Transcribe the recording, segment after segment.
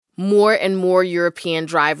More and more European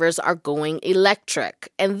drivers are going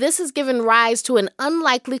electric, and this has given rise to an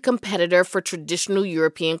unlikely competitor for traditional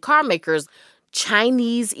European car makers,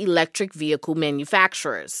 Chinese electric vehicle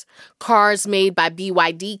manufacturers. Cars made by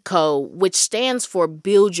BYD Co., which stands for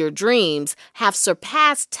Build Your Dreams, have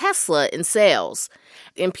surpassed Tesla in sales.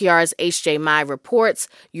 NPR's H.J. Mai reports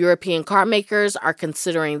European car makers are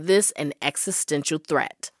considering this an existential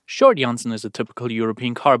threat. Sjord Jansen is a typical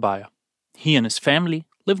European car buyer. He and his family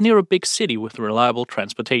live near a big city with reliable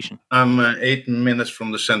transportation. I'm 8 minutes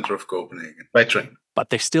from the center of Copenhagen, by train.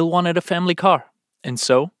 But they still wanted a family car, and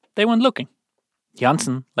so they went looking.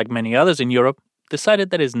 Jansen, like many others in Europe,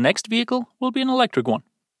 decided that his next vehicle will be an electric one.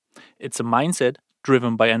 It's a mindset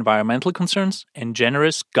driven by environmental concerns and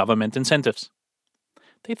generous government incentives.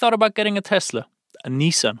 They thought about getting a Tesla, a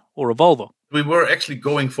Nissan, or a Volvo. We were actually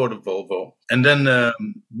going for the Volvo. And then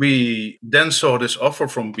we saw this offer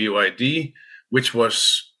from BYD, which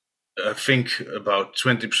was, I think, about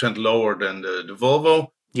 20% lower than the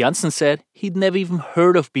Volvo. Jansen said he'd never even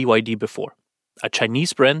heard of BYD before, a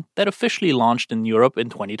Chinese brand that officially launched in Europe in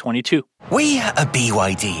 2022. We are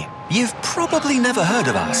BYD. You've probably never heard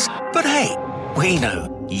of us. But hey, we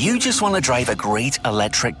know you just want to drive a great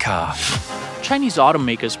electric car. Chinese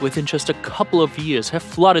automakers within just a couple of years have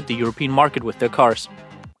flooded the European market with their cars.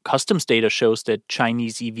 Customs data shows that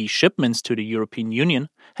Chinese EV shipments to the European Union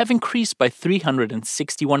have increased by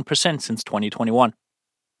 361% since 2021.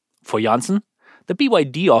 For Jansen, the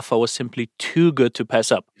BYD offer was simply too good to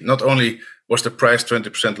pass up. Not only was the price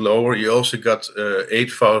 20% lower, you also got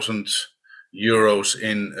 8,000 euros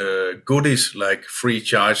in goodies like free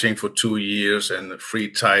charging for 2 years and free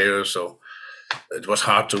tires. So it was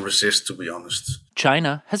hard to resist, to be honest.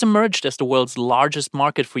 China has emerged as the world's largest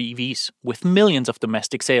market for EVs, with millions of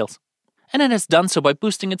domestic sales. And it has done so by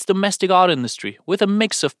boosting its domestic auto industry with a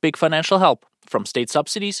mix of big financial help, from state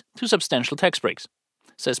subsidies to substantial tax breaks,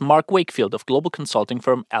 says Mark Wakefield of global consulting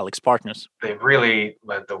firm Alex Partners. They've really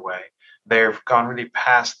led the way. They've gone really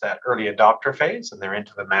past that early adopter phase and they're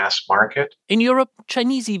into the mass market. In Europe,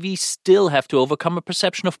 Chinese EVs still have to overcome a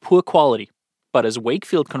perception of poor quality. But as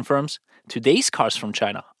Wakefield confirms, today's cars from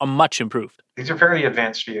China are much improved. These are fairly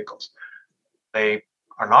advanced vehicles. They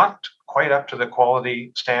are not quite up to the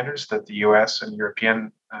quality standards that the US and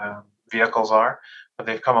European vehicles are, but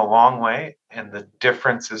they've come a long way, and the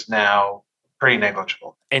difference is now pretty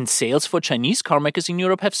negligible. And sales for Chinese car makers in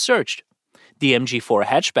Europe have surged. The MG4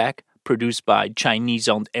 hatchback, produced by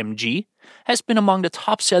Chinese-owned MG, has been among the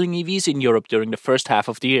top-selling EVs in Europe during the first half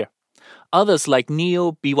of the year. Others like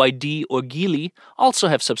NIO, BYD or Geely also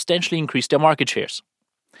have substantially increased their market shares.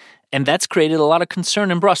 And that's created a lot of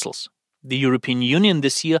concern in Brussels. The European Union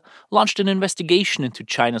this year launched an investigation into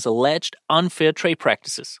China's alleged unfair trade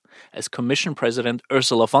practices, as Commission President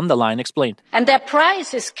Ursula von der Leyen explained. And their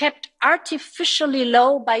price is kept artificially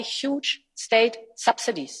low by huge state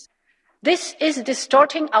subsidies. This is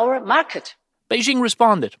distorting our market. Beijing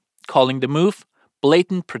responded, calling the move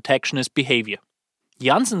blatant protectionist behavior.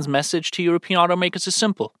 Jansen's message to European automakers is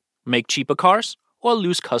simple: make cheaper cars or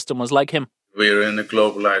lose customers like him. We're in a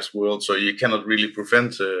globalized world, so you cannot really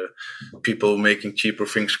prevent people making cheaper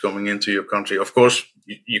things coming into your country. Of course,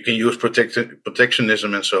 you can use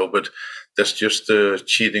protectionism and so, but that's just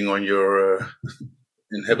cheating on your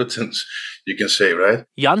inhabitants, you can say, right?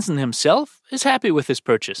 Jansen himself is happy with his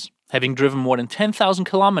purchase, having driven more than 10,000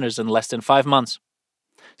 kilometers in less than 5 months.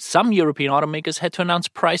 Some European automakers had to announce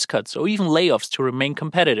price cuts or even layoffs to remain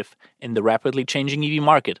competitive in the rapidly changing EV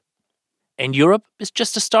market. And Europe is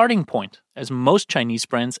just a starting point, as most Chinese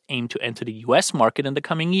brands aim to enter the US market in the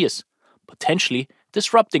coming years, potentially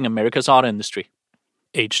disrupting America's auto industry.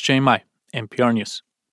 H.J. Mai, NPR News.